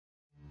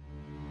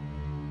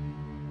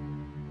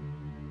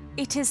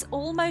It is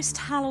almost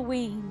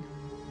Halloween.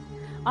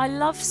 I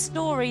love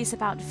stories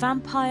about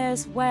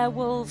vampires,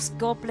 werewolves,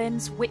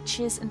 goblins,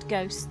 witches and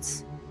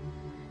ghosts.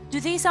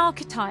 Do these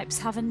archetypes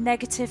have a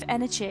negative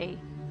energy?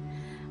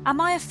 Am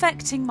I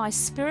affecting my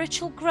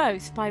spiritual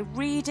growth by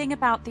reading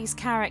about these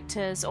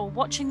characters or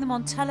watching them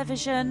on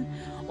television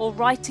or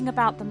writing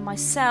about them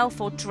myself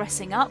or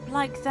dressing up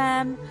like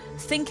them,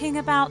 thinking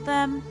about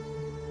them?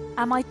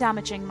 Am I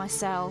damaging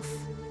myself?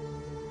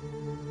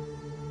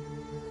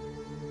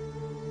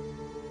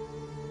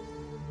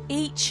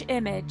 Each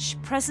image,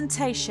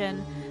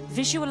 presentation,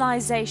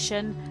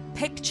 visualization,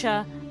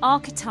 picture,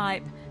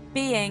 archetype,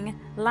 being,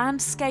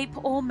 landscape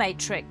or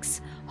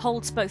matrix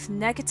holds both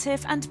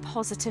negative and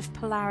positive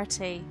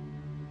polarity.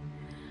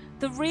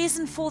 The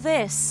reason for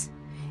this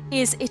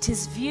is it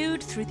is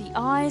viewed through the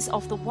eyes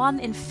of the one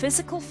in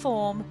physical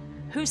form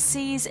who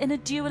sees in a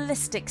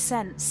dualistic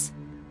sense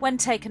when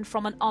taken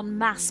from an en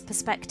masse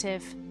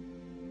perspective.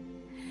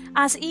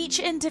 As each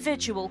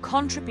individual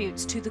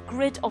contributes to the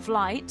grid of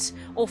light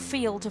or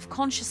field of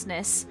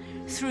consciousness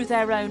through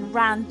their own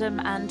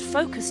random and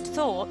focused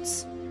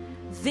thoughts,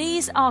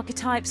 these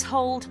archetypes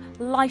hold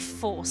life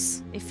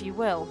force, if you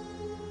will.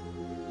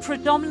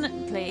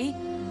 Predominantly,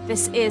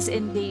 this is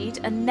indeed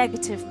a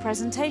negative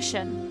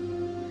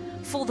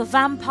presentation. For the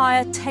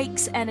vampire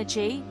takes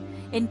energy,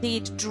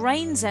 indeed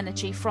drains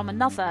energy from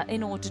another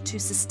in order to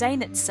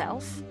sustain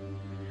itself.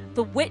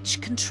 The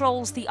witch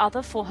controls the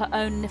other for her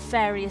own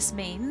nefarious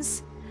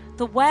means.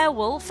 The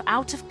werewolf,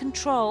 out of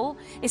control,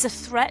 is a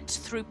threat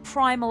through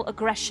primal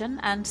aggression,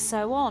 and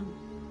so on.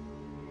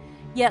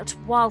 Yet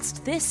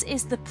whilst this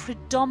is the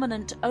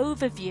predominant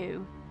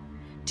overview,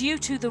 due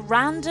to the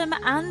random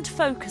and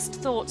focused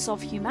thoughts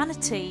of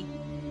humanity,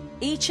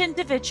 each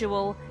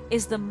individual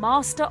is the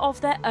master of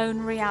their own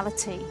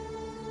reality.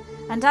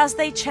 And as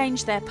they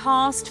change their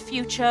past,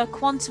 future,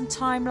 quantum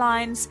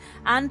timelines,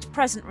 and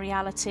present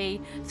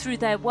reality through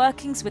their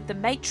workings with the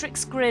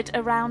matrix grid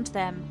around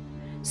them,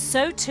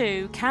 so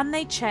too can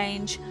they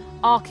change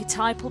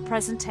archetypal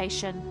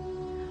presentation.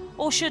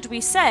 Or should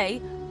we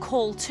say,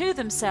 call to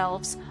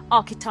themselves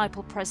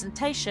archetypal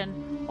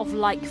presentation of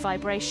like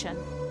vibration.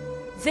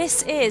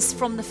 This is,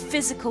 from the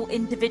physical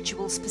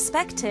individual's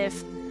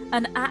perspective,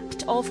 an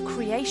act of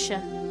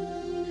creation,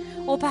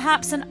 or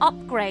perhaps an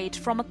upgrade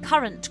from a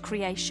current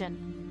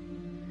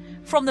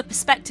creation. From the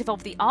perspective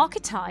of the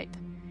archetype,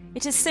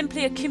 it is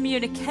simply a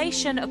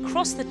communication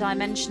across the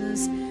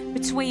dimensions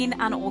between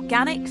an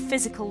organic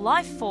physical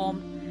life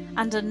form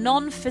and a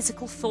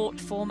non-physical thought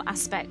form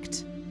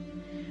aspect.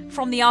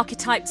 From the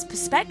archetype's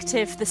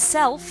perspective, the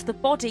self, the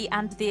body,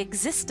 and the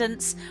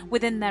existence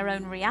within their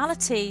own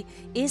reality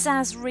is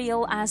as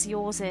real as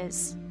yours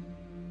is.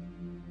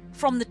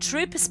 From the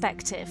true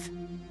perspective,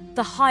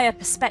 the higher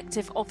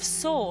perspective of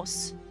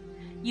Source,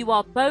 you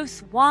are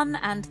both one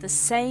and the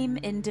same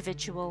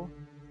individual.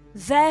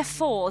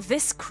 Therefore,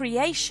 this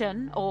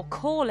creation or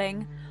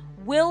calling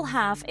will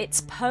have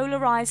its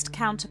polarized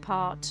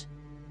counterpart.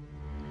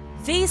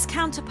 These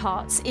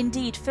counterparts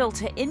indeed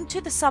filter into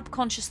the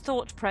subconscious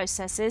thought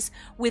processes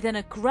within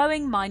a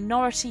growing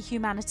minority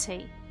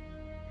humanity.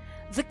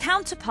 The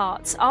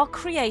counterparts are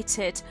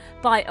created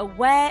by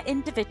aware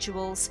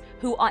individuals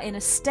who are in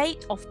a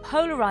state of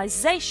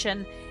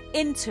polarization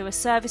into a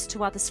service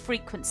to others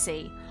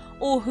frequency,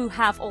 or who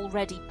have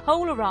already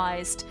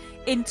polarized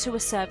into a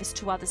service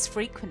to others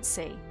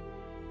frequency.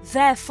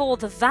 Therefore,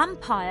 the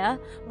vampire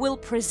will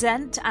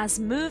present as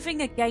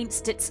moving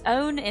against its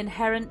own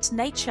inherent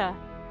nature,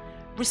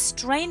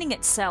 restraining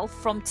itself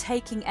from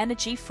taking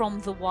energy from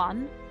the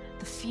one,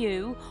 the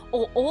few,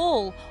 or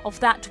all of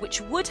that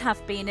which would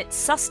have been its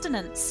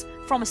sustenance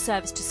from a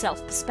service to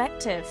self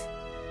perspective.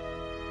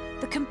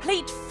 The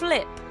complete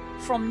flip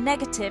from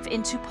negative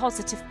into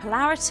positive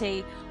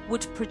polarity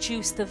would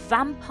produce the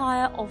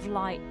vampire of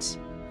light.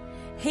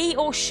 He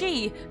or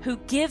she who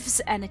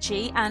gives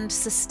energy and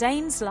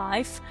sustains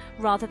life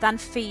rather than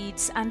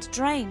feeds and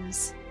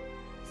drains.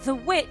 The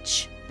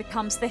witch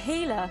becomes the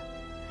healer,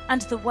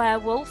 and the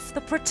werewolf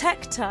the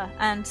protector,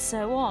 and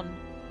so on.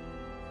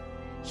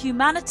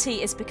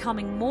 Humanity is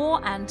becoming more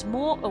and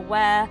more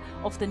aware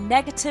of the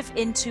negative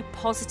into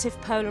positive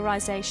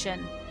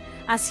polarization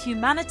as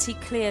humanity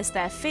clears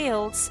their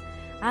fields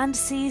and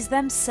sees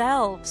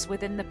themselves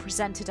within the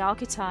presented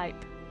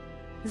archetype.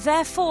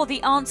 Therefore,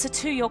 the answer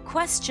to your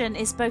question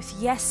is both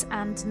yes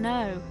and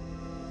no.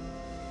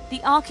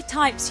 The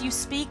archetypes you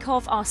speak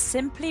of are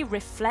simply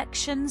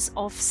reflections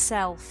of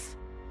self.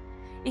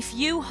 If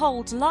you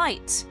hold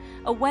light,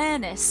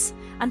 awareness,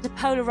 and a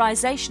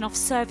polarization of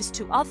service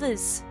to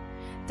others,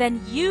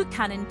 then you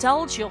can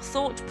indulge your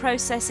thought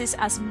processes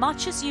as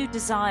much as you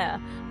desire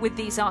with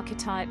these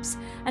archetypes,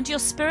 and your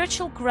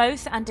spiritual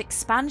growth and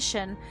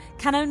expansion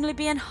can only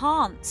be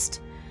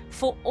enhanced,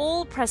 for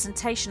all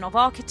presentation of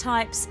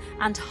archetypes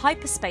and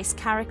hyperspace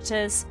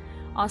characters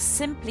are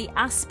simply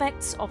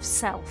aspects of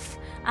self,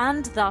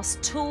 and thus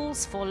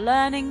tools for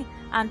learning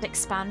and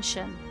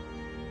expansion.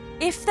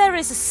 If there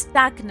is a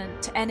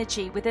stagnant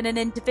energy within an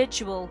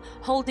individual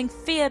holding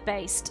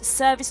fear-based,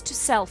 service to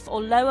self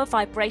or lower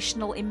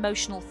vibrational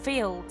emotional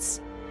fields,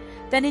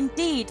 then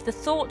indeed the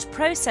thought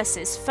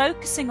processes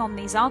focusing on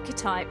these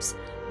archetypes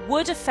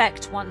would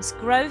affect one's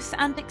growth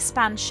and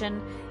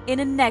expansion in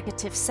a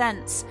negative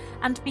sense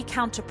and be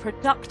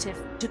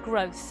counterproductive to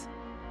growth.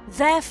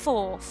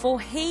 Therefore, for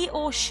he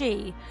or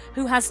she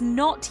who has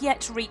not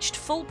yet reached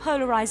full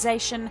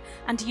polarization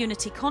and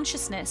unity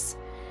consciousness,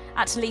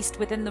 at least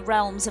within the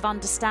realms of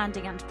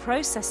understanding and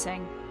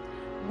processing,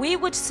 we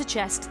would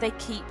suggest they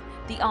keep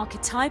the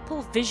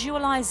archetypal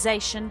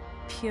visualization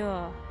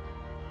pure.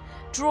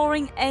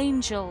 Drawing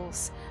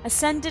angels,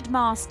 ascended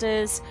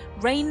masters,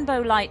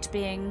 rainbow light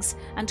beings,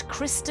 and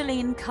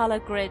crystalline color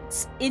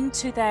grids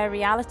into their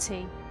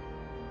reality.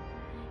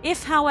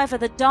 If, however,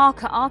 the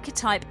darker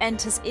archetype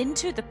enters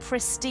into the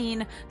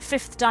pristine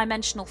fifth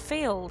dimensional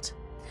field,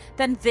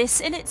 then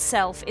this in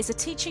itself is a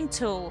teaching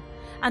tool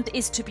and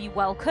is to be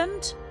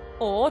welcomed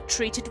or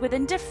treated with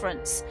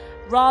indifference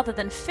rather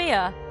than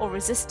fear or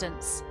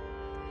resistance.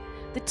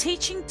 The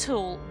teaching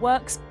tool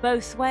works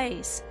both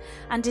ways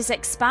and is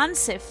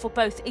expansive for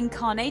both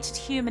incarnated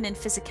human in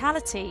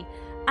physicality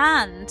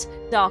and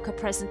darker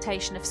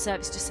presentation of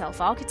service to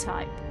self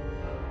archetype.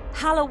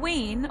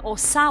 Halloween or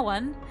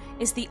Samhain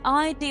is the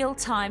ideal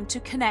time to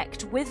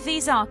connect with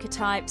these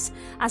archetypes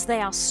as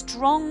they are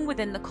strong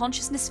within the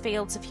consciousness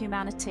fields of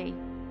humanity.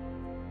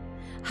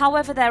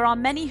 However, there are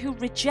many who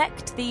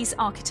reject these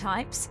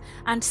archetypes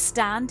and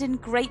stand in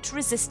great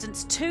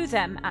resistance to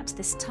them at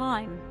this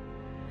time.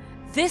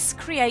 This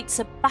creates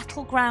a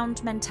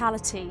battleground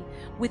mentality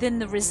within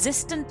the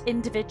resistant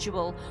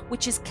individual,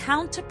 which is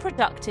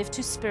counterproductive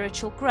to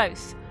spiritual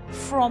growth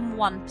from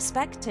one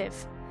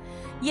perspective.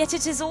 Yet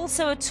it is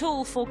also a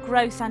tool for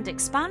growth and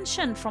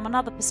expansion from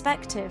another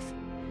perspective.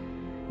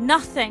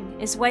 Nothing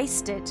is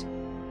wasted.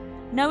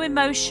 No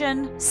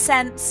emotion,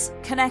 sense,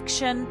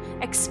 connection,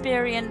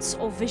 experience,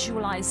 or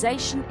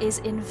visualization is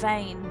in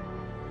vain.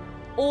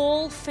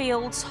 All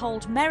fields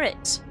hold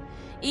merit,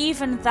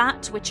 even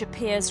that which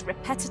appears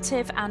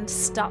repetitive and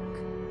stuck.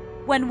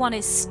 When one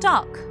is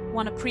stuck,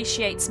 one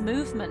appreciates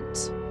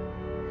movement.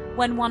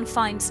 When one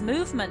finds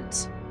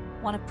movement,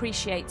 one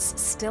appreciates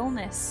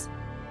stillness.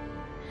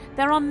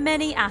 There are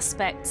many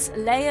aspects,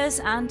 layers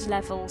and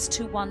levels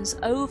to one's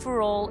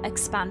overall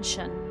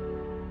expansion.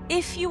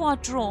 If you are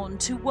drawn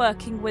to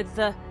working with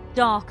the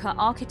darker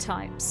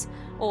archetypes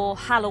or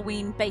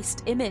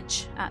Halloween-based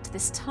image at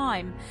this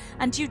time,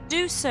 and you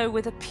do so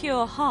with a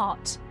pure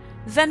heart,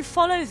 then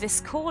follow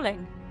this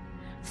calling.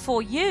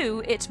 For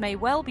you, it may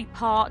well be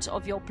part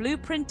of your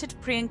blueprinted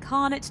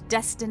pre-incarnate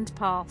destined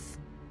path.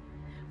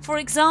 For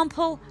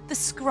example, the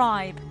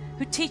scribe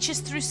who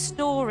teaches through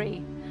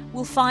story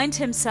will find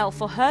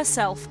himself or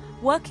herself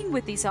working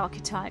with these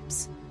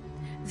archetypes.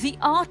 The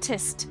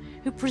artist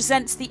who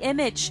presents the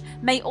image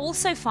may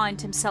also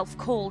find himself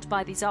called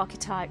by these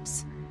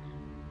archetypes.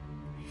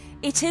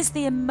 It is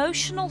the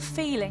emotional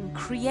feeling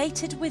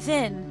created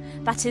within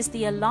that is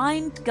the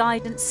aligned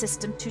guidance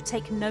system to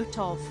take note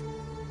of.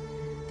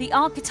 The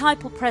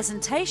archetypal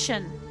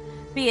presentation,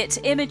 be it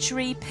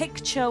imagery,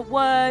 picture,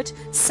 word,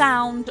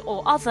 sound,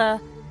 or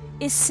other,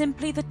 is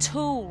simply the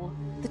tool,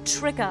 the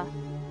trigger.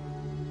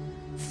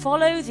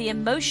 Follow the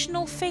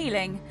emotional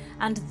feeling,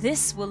 and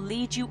this will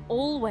lead you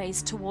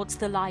always towards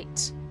the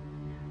light.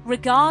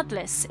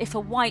 Regardless if a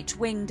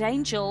white-winged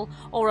angel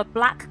or a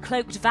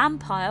black-cloaked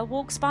vampire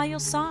walks by your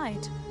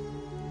side.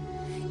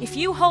 If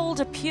you hold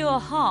a pure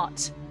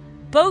heart,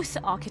 both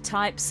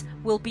archetypes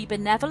will be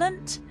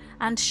benevolent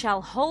and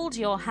shall hold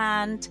your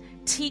hand,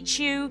 teach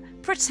you,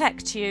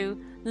 protect you,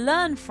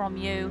 learn from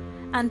you,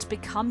 and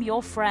become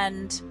your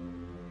friend.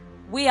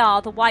 We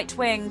are the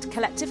white-winged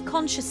collective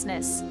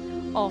consciousness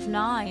of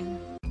 9.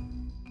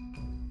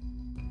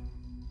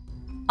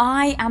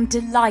 I am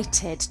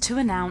delighted to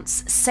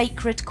announce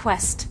Sacred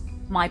Quest,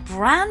 my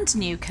brand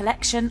new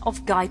collection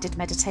of guided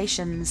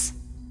meditations.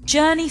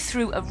 Journey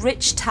through a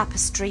rich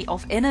tapestry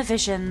of inner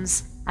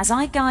visions as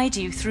I guide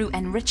you through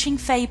enriching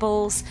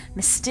fables,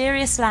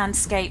 mysterious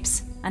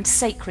landscapes, and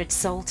sacred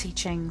soul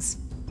teachings.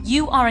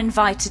 You are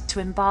invited to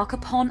embark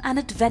upon an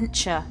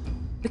adventure,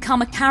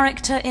 become a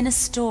character in a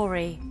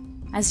story,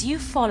 as you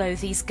follow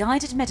these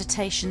guided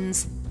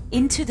meditations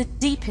into the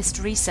deepest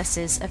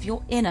recesses of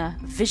your inner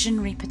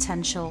visionary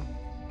potential.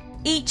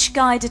 Each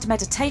guided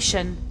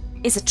meditation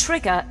is a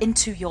trigger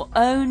into your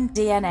own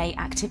DNA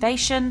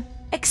activation,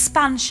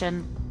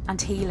 expansion,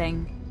 and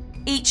healing.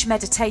 Each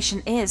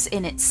meditation is,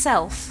 in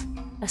itself,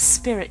 a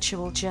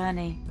spiritual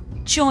journey.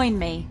 Join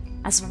me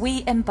as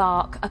we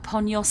embark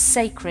upon your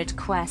sacred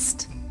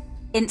quest.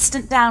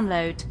 Instant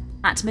download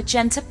at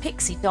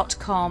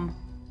magentapixie.com.